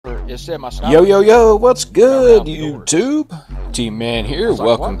It said my Yo, what's good, YouTube? T-Man here.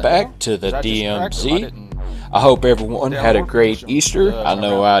 Welcome back to the DMZ. I hope everyone had a great Easter. I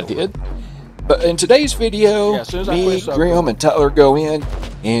know I did. But in today's video, me, Grim, and Tyler go in,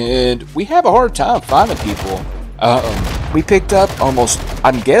 and we have a hard time finding people. We picked up almost,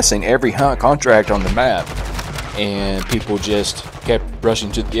 I'm guessing, every hunt contract on the map, and people just kept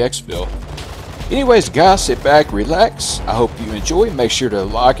rushing to the Exfil. Anyways, guys, sit back, relax. I hope you enjoy. Make sure to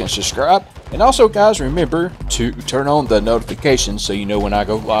like and subscribe. And also, guys, remember to turn on the notifications so you know when I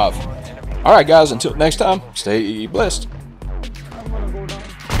go live. Alright, guys, until next time, stay blessed.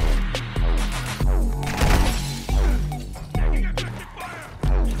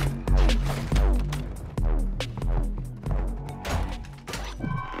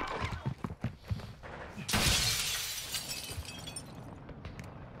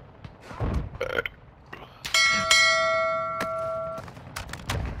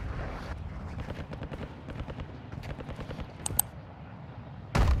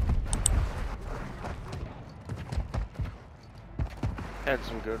 Had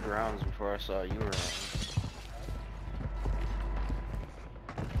some good rounds before I saw you around.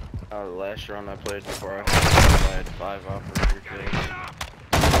 The last round I played before I had 5 operator kills.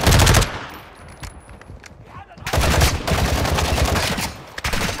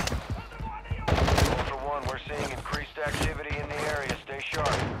 Ultra One, we're seeing increased activity in the area. Stay sharp.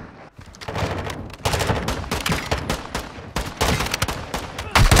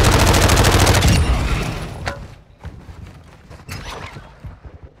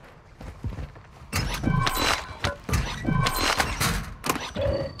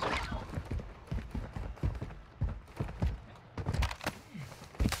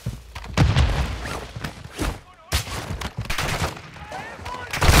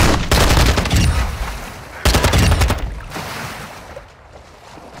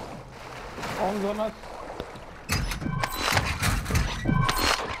 On us.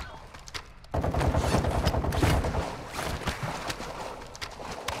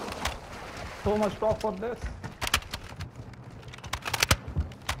 So much talk for this.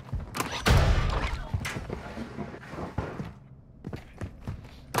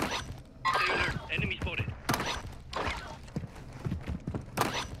 Enemy spotted.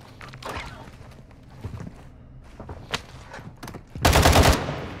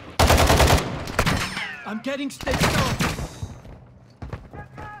 I'm getting stitched up.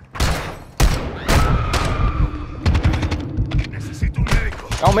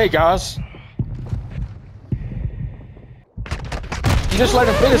 On me, guys. You just let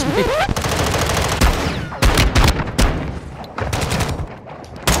him finish me.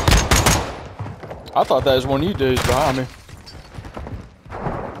 I thought that was one of you dudes behind me.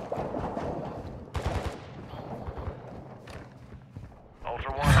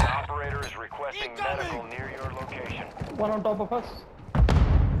 Ultra One, an operator is requesting medical near your location. One on top of us.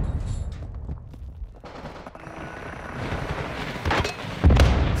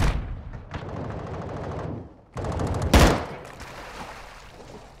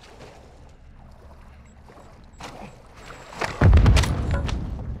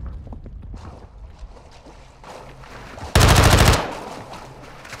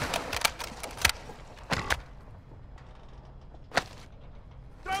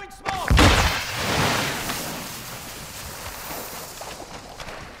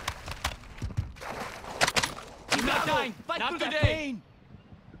 Not today.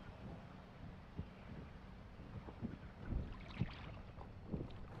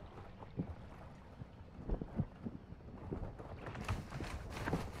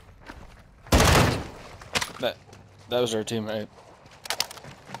 That was our teammate.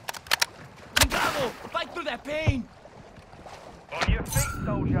 Bravo! Fight through that pain. On your feet,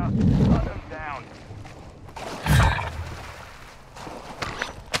 soldier. Hunt them down.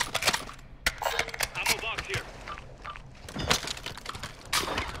 Ammo box here.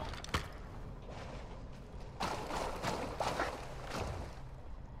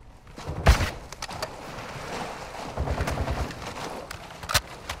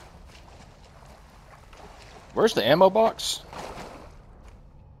 Where's the ammo box?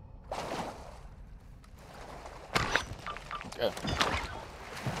 Okay.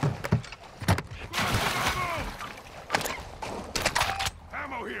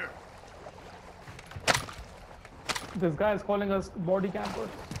 Ammo here. This guy is calling us body campers.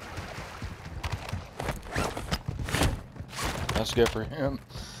 That's good for him.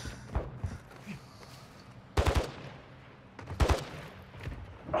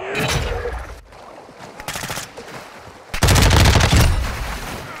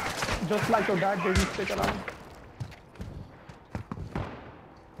 Just like your dad didn't stick around.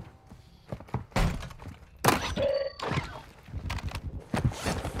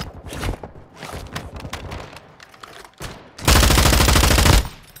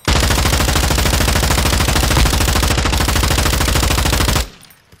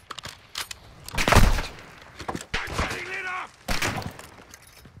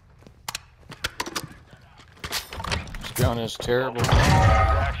 gun is terrible.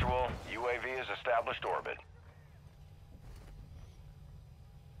 Actual. UAV has established orbit.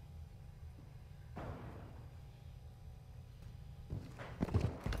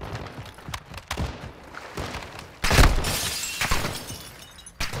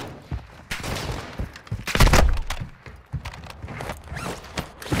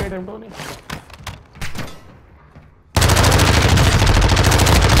 Get him, Tony.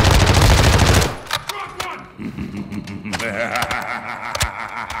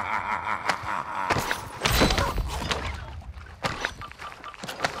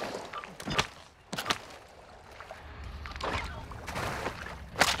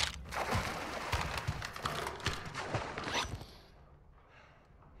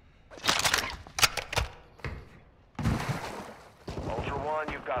 Ultra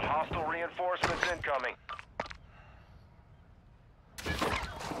One, you've got hostile reinforcements incoming.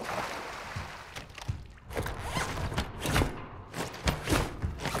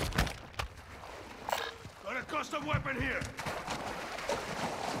 Got a custom weapon here.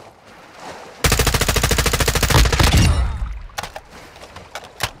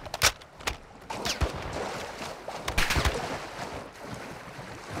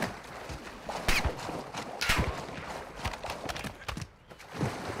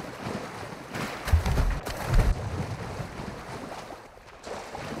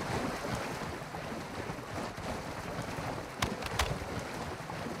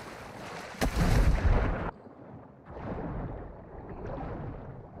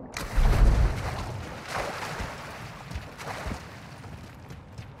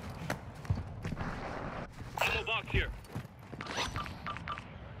 Ammo box here.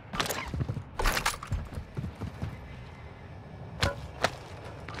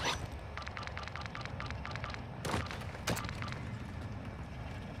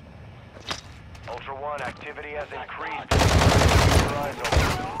 Ultra One, activity has increased. Keep your eyes open.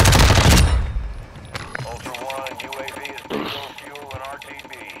 Ultra One, UAV is diesel fuel and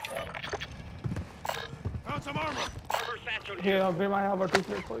RTB. Found some armor. Armor satchel here. Here, Vim, I have a 2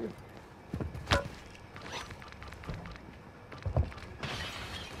 plate for you.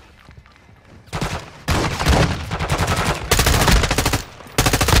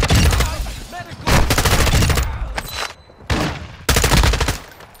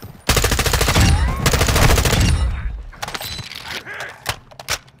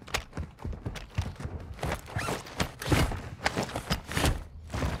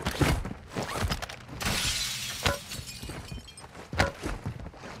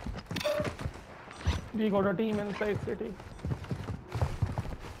 We got a team inside city.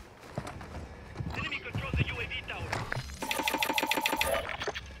 Enemy controls the UAV tower.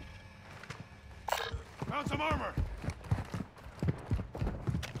 Found some armor.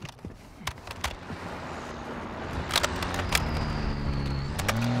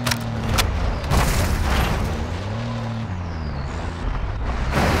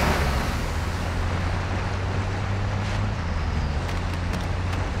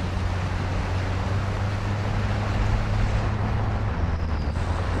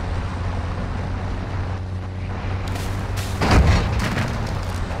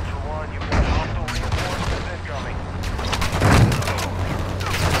 Ultra One, you've got hostile reinforcements incoming.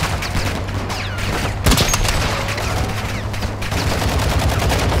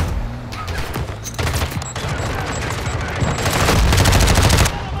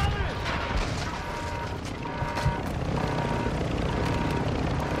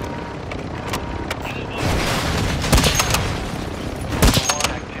 Ultra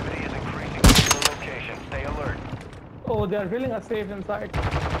One, activity is increasing to your location. Stay alert. Oh, they are drilling a safe inside.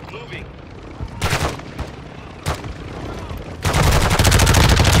 Moving.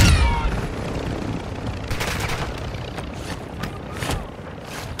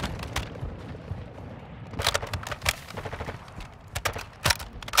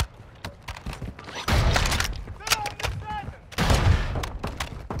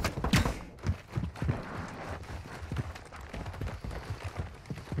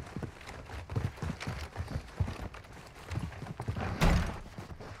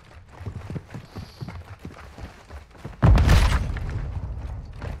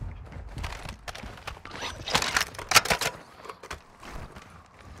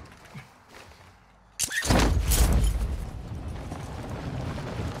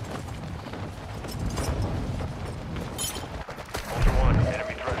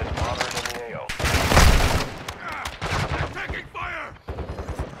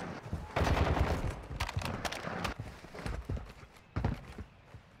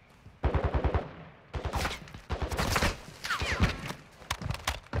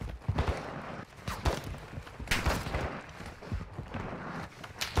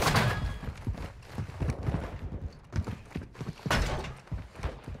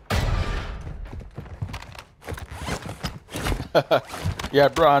 Yeah,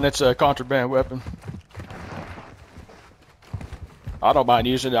 Brian, it's a contraband weapon. I don't mind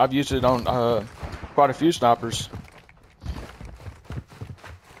using it. I've used it on quite a few snipers.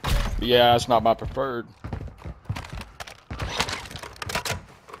 But yeah, it's not my preferred.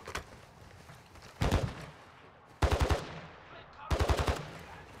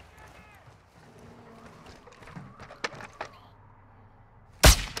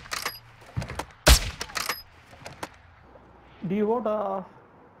 Do you want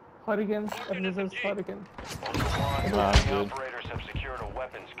Hurricane or Mrs. Hurricane? Ultra One, the operators have secured a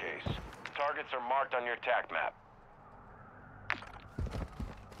weapons case. Targets are marked on your TAC map.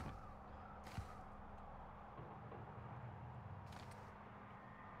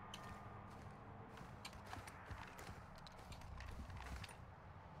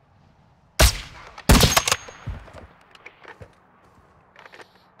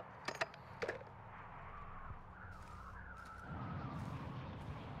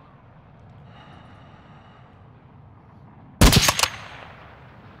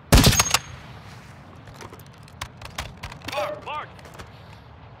 Mark!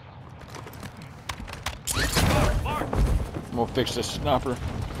 I'm gonna fix this sniper.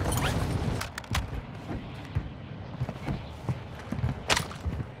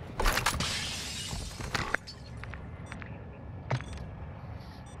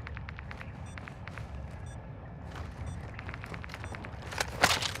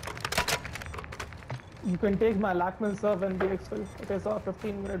 You can take my Lackman serve and the Exfil. It is a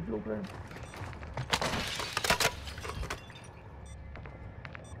 15-minute blueprint.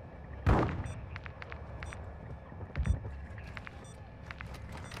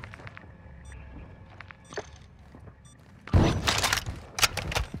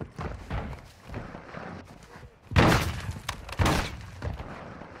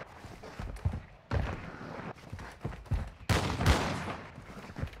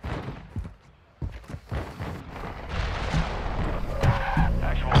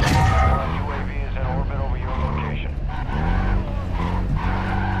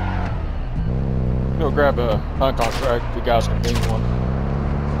 Go grab a hunt contract if you guys can ping one.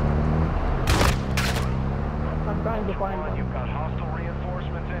 I'm trying to find one. You've got hostile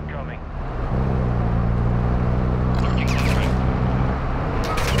reinforcements incoming.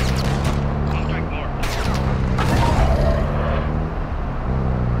 Contract marked.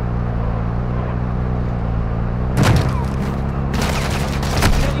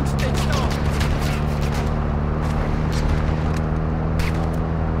 Getting stitched on.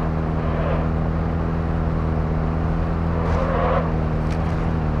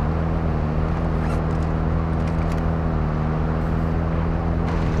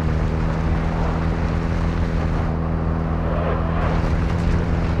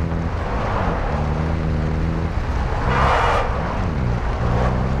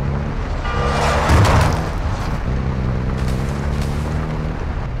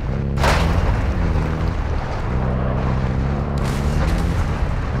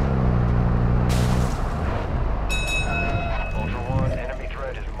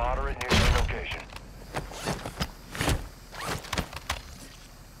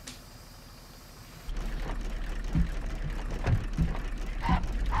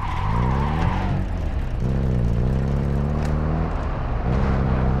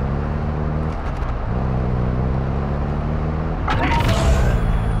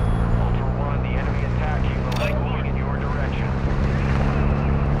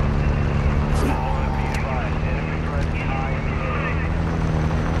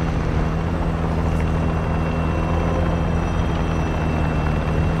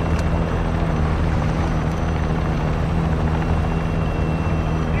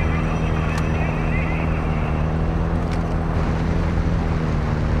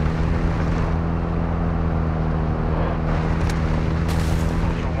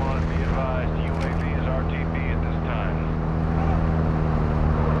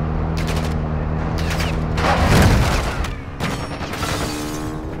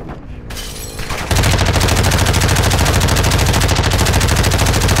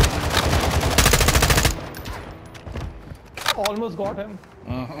 Almost got him.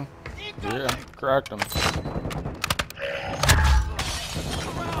 Yeah, cracked him.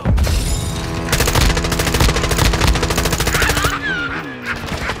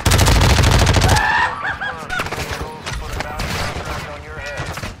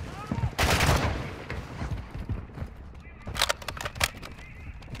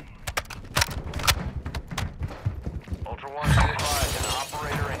 Ultra One, be advised, an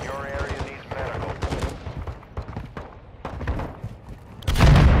operator in your area needs medical.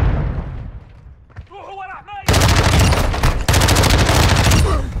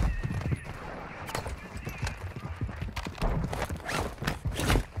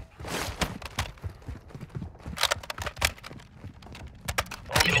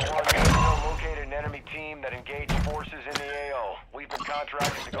 Ultra One, you still located an enemy team that engaged forces in the AO. We've been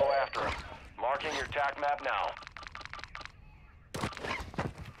contracted to go after them. Marking your TAC map now.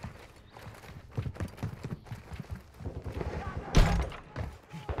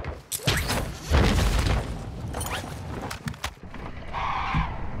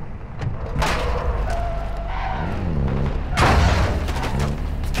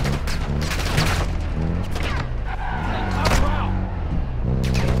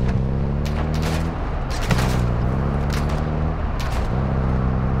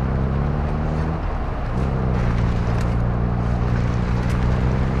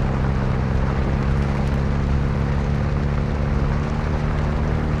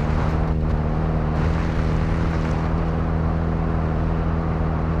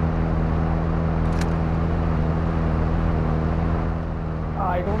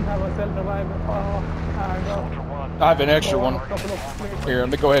 I don't have a self-revive and Ultra One. I have an extra a one. couple of plates. Here, let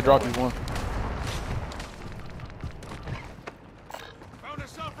me go ahead and drop you one. Found a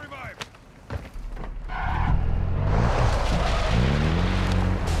self-revive.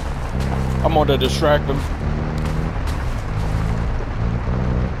 I'm going to distract them.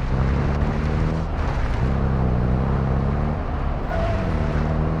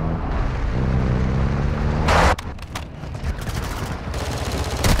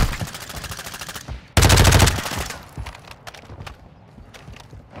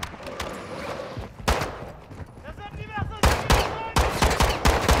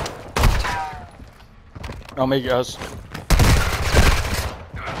 On me, guys.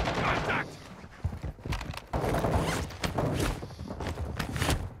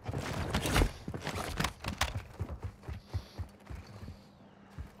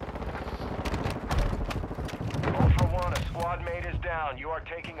 Ultra One, a squad mate is down. You are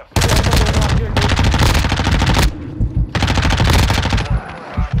taking a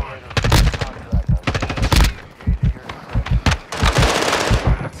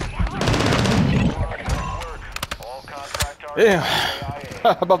Yeah.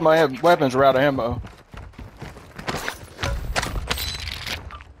 How about my weapons are out of ammo?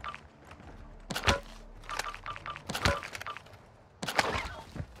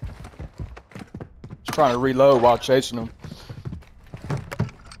 Just trying to reload while chasing them.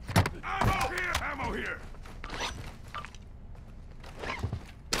 Ammo here! Ammo here!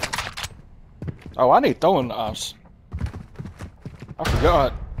 Oh, I need throwing knives. I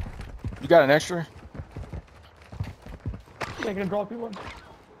forgot. You got an extra? I can drop you one.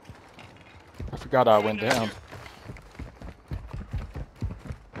 I forgot I went down.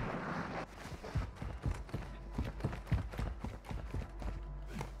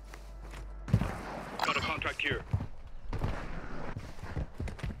 Got a contract here.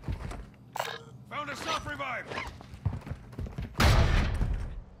 Found a self-revive.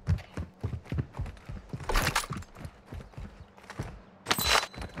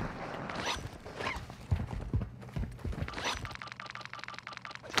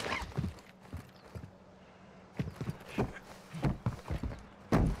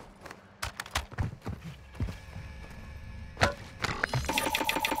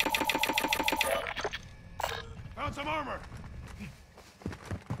 Found some armor.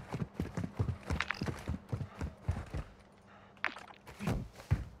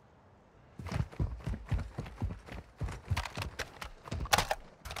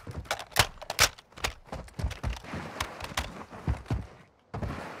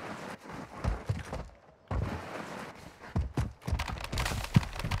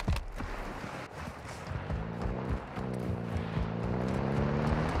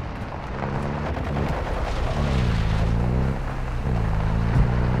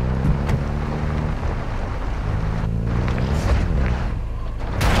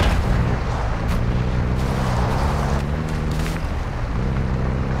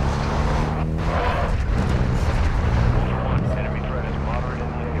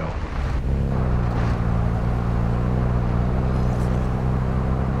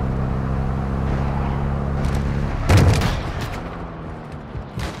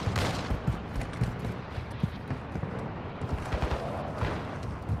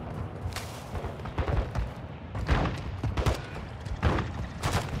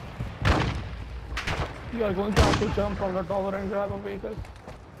 You are going to have to jump from the tower and grab a vehicle.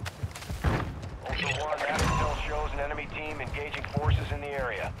 Ultra One, that still shows an enemy team engaging forces in the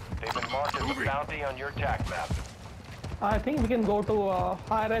area. They've been marked as a bounty on your TAC map. I think we can go to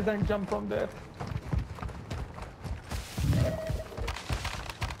high rise and jump from there.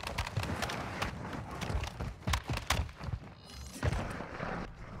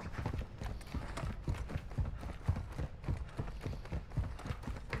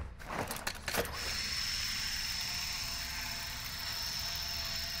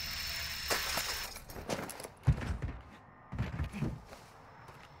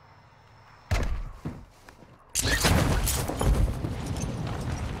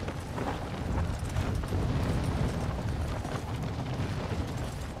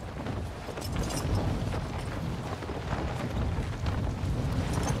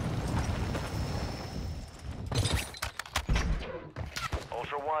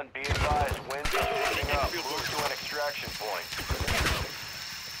 One, be advised, winds are picking up. Move to an extraction point.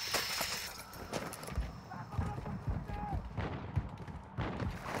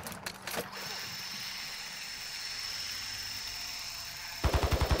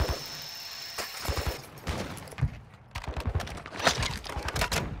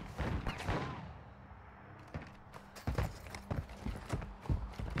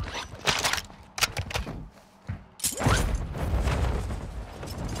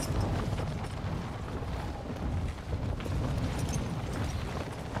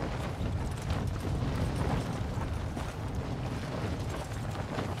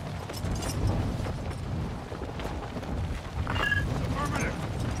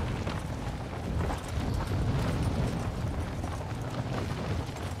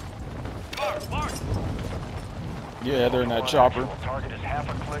 Yeah, they're in that chopper. Target is half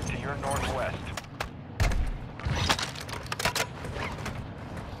a click to your northwest.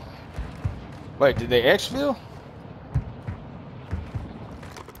 Wait, did they exfil?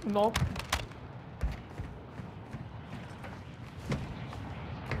 No.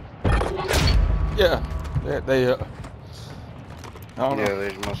 Yeah, they I don't know. Yeah,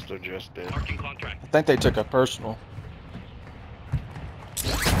 they must have just did. I think they took a personal.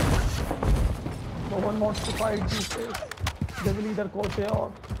 No one wants to fight these days. They will either coach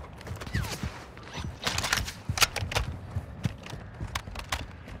or.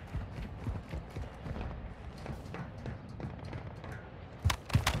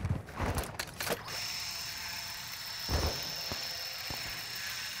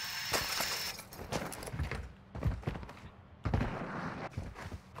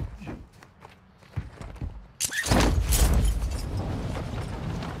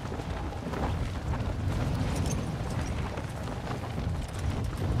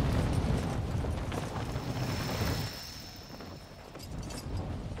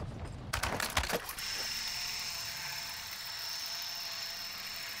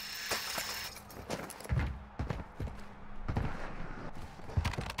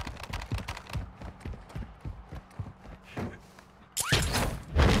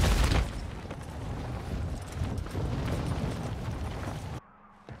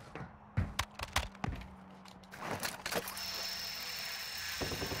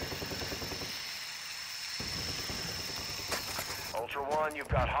 Ultra One, you've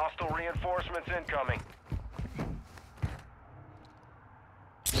got hostile reinforcements incoming.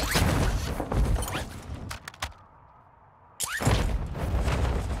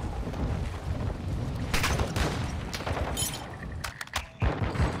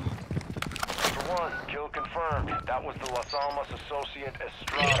 Ultra One, kill confirmed. That was the Las Almas associate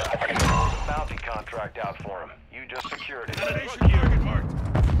Estrada. Bounty contract out for him. You just secured it. Target marked.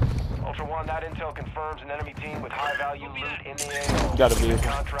 Ultra One, that intel confirms an enemy team with high-value loot in the AO. Gotta be. You've been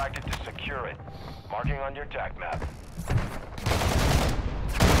contracted to secure it. Marking on your TAC map.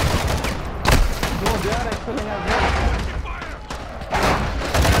 No, they are excelling as well.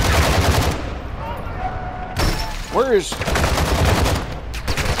 Where is?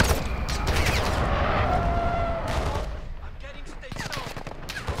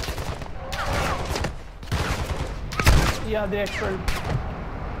 Yeah, they excelled.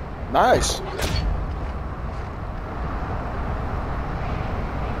 Nice.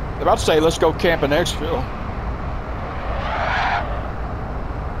 About to say, let's go camp in Exfil.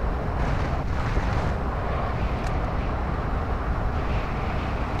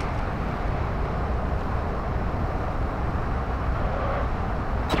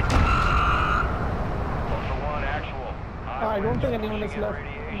 Ultra One, actual. I don't think anyone is left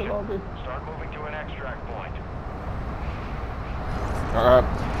in the lobby. Start moving to an extract point. All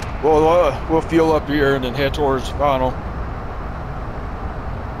right. Well, we'll fuel up here and then head towards final.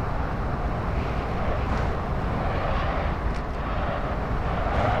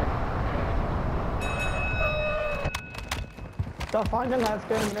 The final has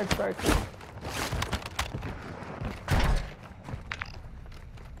 10 minutes right now.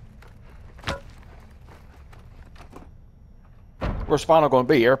 Where's final going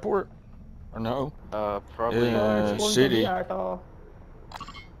to be? Airport? Or no? Probably. Yeah, It's going to city. be at, on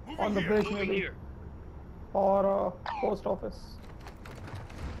the bridge maybe. Or post office.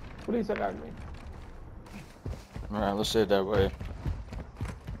 Police academy. All right, let's head that way.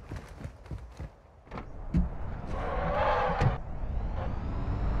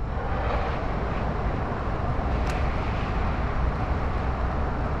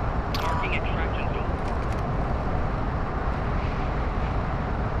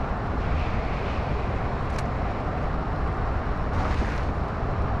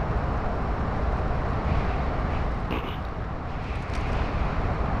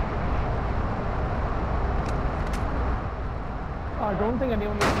 I don't think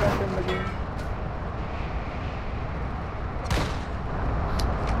anyone is left in the game.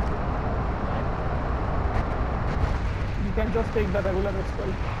 You can just take the regular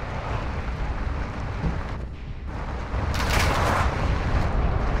Exfil.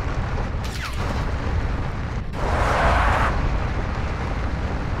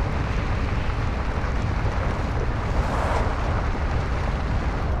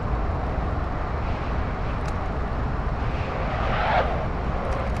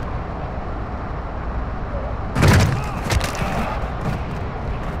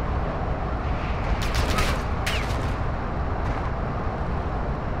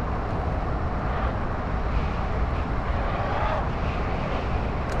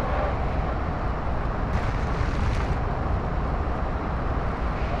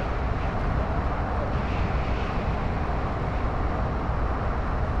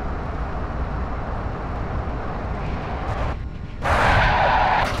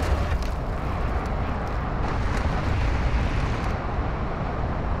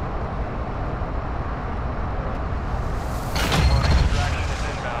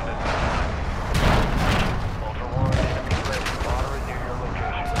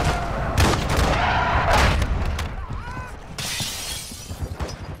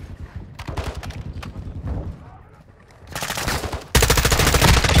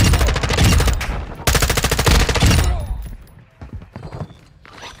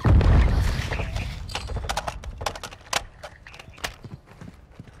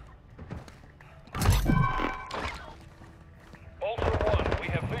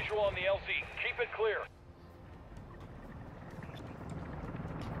 On the LZ. Keep it clear.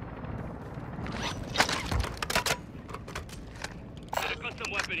 Got a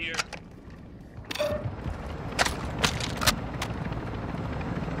custom weapon here.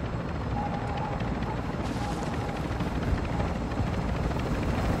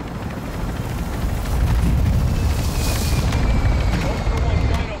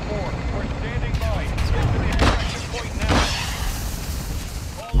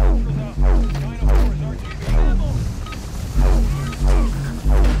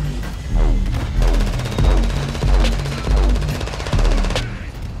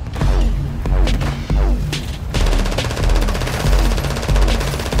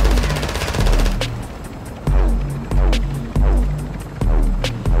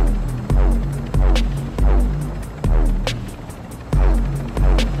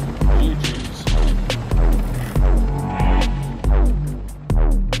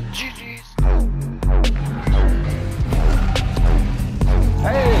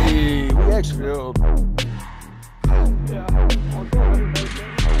 Exfil. Yeah.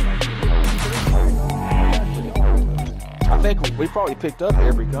 I think we probably picked up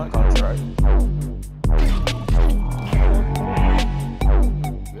every gun contract.